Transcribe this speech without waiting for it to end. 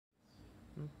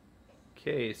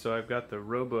Okay, so I've got the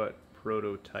robot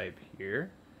prototype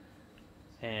here,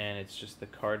 and it's just the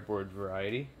cardboard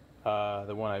variety.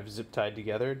 The one I've zip tied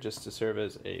together just to serve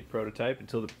as a prototype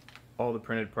until all the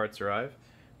printed parts arrive.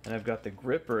 And I've got the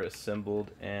gripper assembled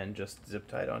and just zip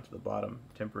tied onto the bottom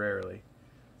temporarily.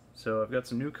 So I've got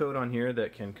some new code on here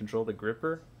that can control the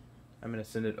gripper. I'm going to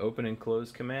send it open and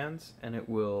close commands, and it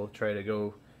will try to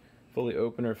go fully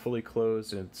open or fully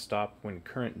closed and stop when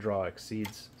current draw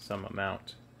exceeds some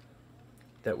amount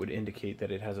that would indicate that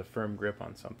it has a firm grip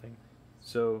on something.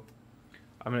 So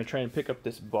I'm going to try and pick up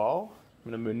this ball.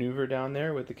 I'm going to maneuver down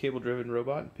there with the cable-driven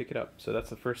robot and pick it up. So that's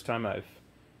the first time I've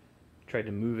tried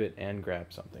to move it and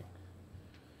grab something.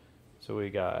 So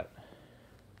we got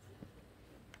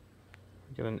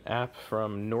an app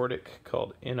from Nordic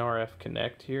called NRF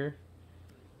Connect here.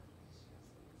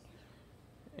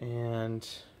 And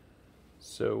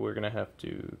so we're going to have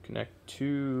to connect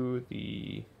to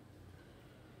the...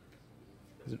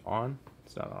 Is it on?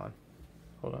 It's not on.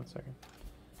 Hold on a second.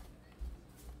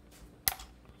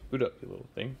 Boot up the little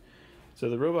thing. So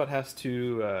the robot has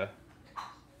to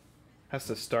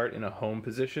start in a home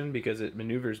position because it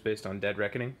maneuvers based on dead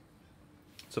reckoning.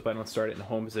 So if I don't start it in a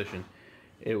home position,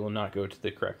 it will not go to the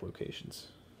correct locations.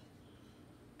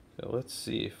 So let's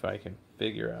see if I can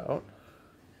figure out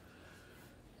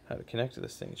how to connect to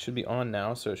this thing. It should be on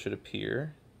now, so it should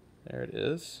appear. There it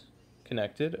is.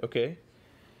 Connected. Okay.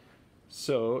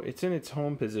 So it's in its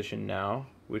home position now,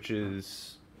 which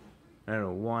is, I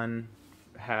don't know,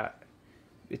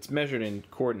 it's measured in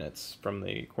coordinates from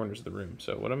the corners of the room.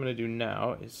 So what I'm going to do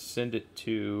now is send it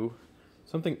to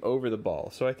something over the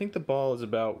ball. So I think the ball is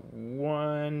about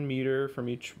 1 meter from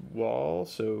each wall.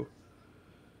 So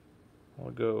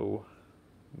I'll go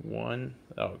one.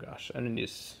 Oh gosh, I need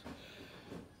this.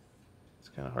 It's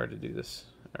kind of hard to do this.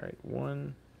 All right,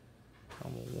 1,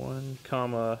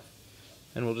 comma,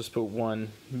 and we'll just put 1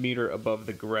 meter above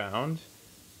the ground.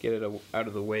 Get it out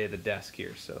of the way of the desk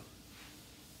here. So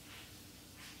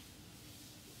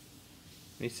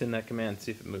let me send that command,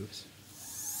 see if it moves.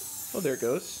 Oh, there it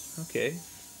goes. Okay.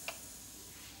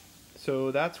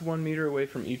 So that's 1 meter away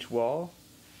from each wall.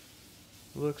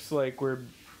 Looks like we're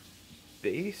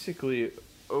basically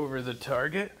over the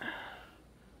target.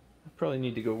 I probably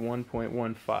need to go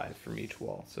 1.15 from each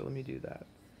wall. So let me do that.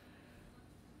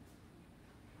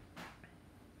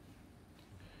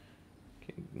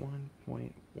 Okay,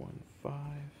 1.15.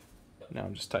 Now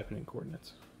I'm just typing in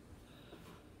coordinates.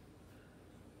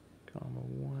 Comma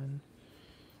 1.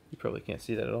 You probably can't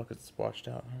see that at all because it's washed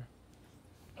out,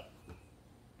 huh?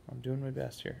 I'm doing my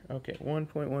best here. Okay,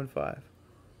 1.15.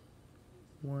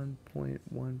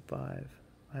 1.15.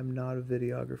 I'm not a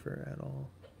videographer at all.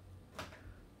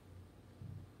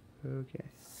 Okay.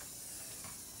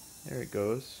 There it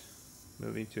goes.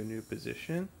 Moving to a new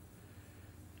position.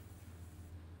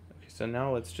 Okay, so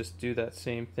now let's just do that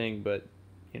same thing, but,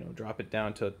 drop it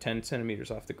down to 10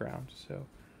 centimeters off the ground. So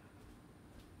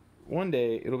one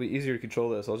day it'll be easier to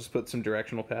control this. I'll just put some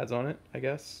directional pads on it, I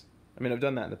guess. I mean, I've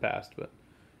done that in the past, but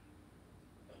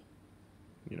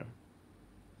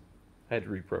I had to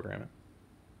reprogram it.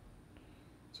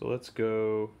 So let's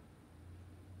go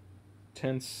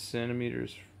 10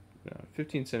 centimeters, no,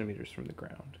 15 centimeters from the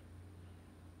ground.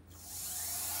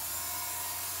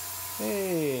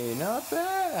 Hey, not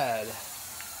bad.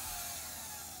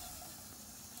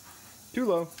 Too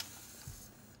low.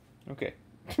 Okay.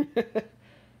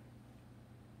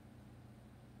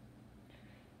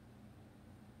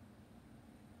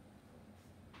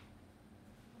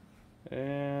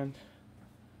 And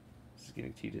this is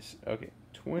getting tedious. Okay,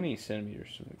 20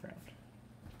 centimeters from the ground.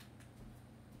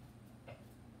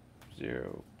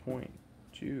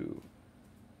 0.2.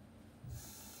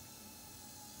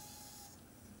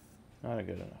 Not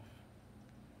good enough.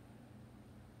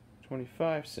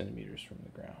 25 centimeters from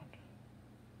the ground.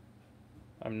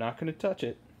 I'm not going to touch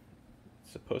it.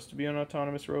 It's supposed to be an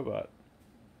autonomous robot.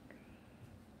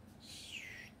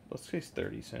 Let's say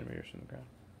 30 centimeters from the ground.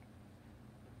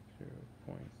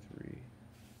 0.3.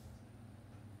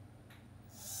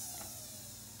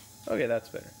 Okay, that's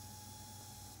better.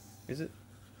 Is it?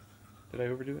 Did I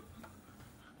overdo it?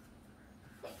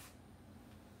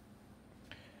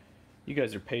 You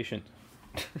guys are patient.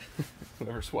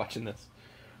 Whoever's watching this.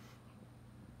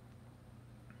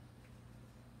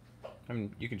 I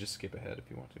mean, you can just skip ahead if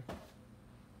you want to.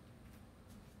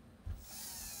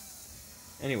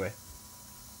 Anyway.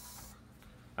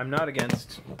 I'm not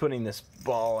against putting this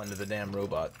ball into the damn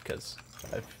robot because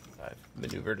I've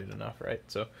maneuvered it enough, right?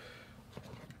 So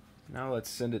now let's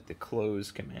send it the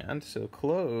close command. So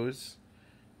close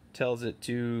tells it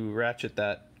to ratchet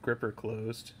that gripper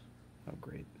closed. Oh,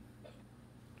 great.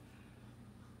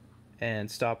 and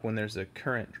stop when there's a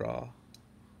current draw.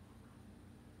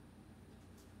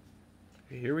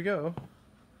 Here we go.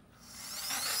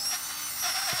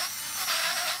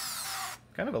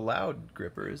 Kind of a loud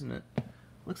gripper, isn't it?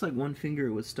 Looks like one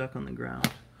finger was stuck on the ground.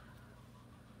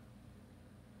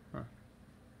 Huh.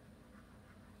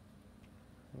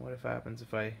 What if happens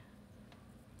if I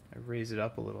raise it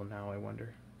up a little now, I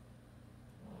wonder.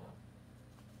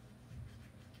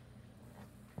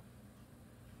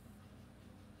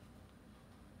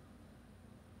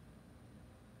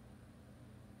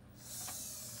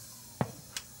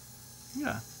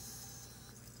 Yeah.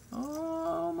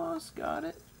 Almost got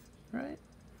it, right?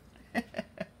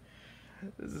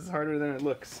 This is harder than it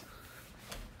looks.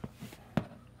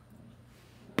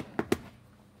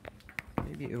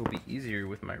 Maybe it'll be easier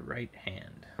with my right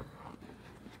hand. I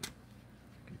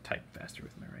can type faster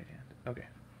with my right hand. Okay.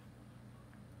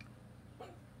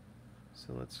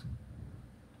 So let's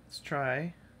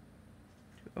try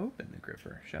to open the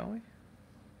gripper, shall we?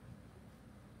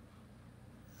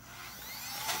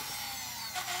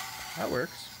 That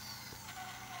works.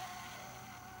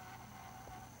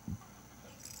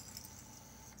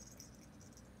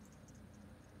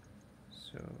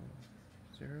 So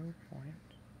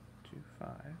 0.25.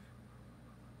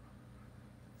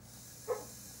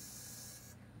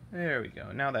 There we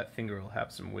go. Now that finger will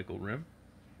have some wiggle room.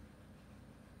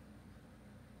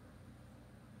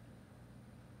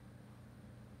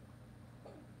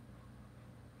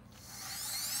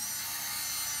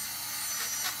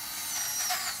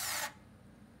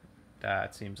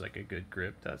 That seems like a good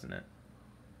grip, doesn't it?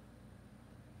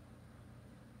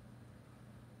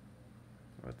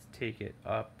 Let's take it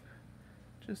up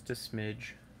just a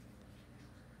smidge.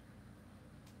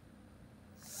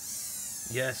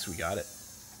 Yes, we got it.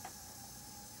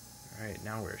 All right,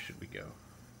 now where should we go?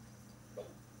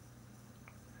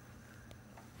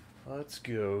 Let's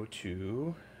go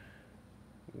to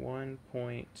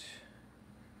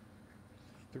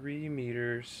 1.3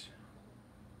 meters.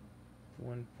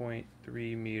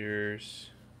 1.3 meters.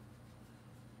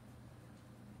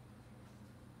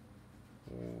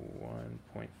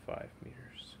 1.5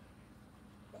 meters.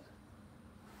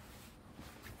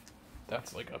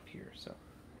 That's like up here, so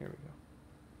here we go.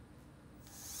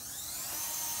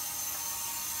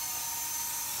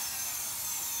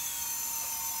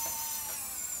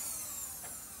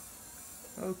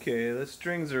 Okay, the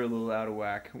strings are a little out of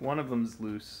whack. One of them's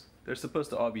loose. They're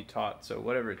supposed to all be taut, so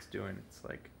whatever it's doing, it's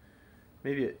like,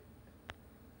 maybe it...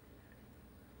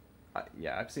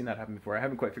 yeah, I've seen that happen before. I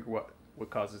haven't quite figured what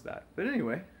causes that. But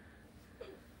anyway,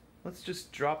 let's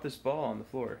just drop this ball on the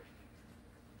floor.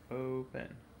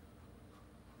 Open.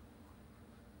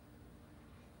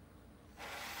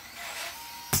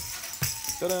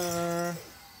 Ta-da!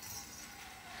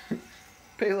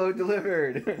 Payload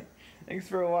delivered! Thanks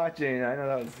for watching. I know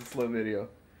that was a slow video.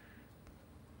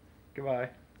 Goodbye.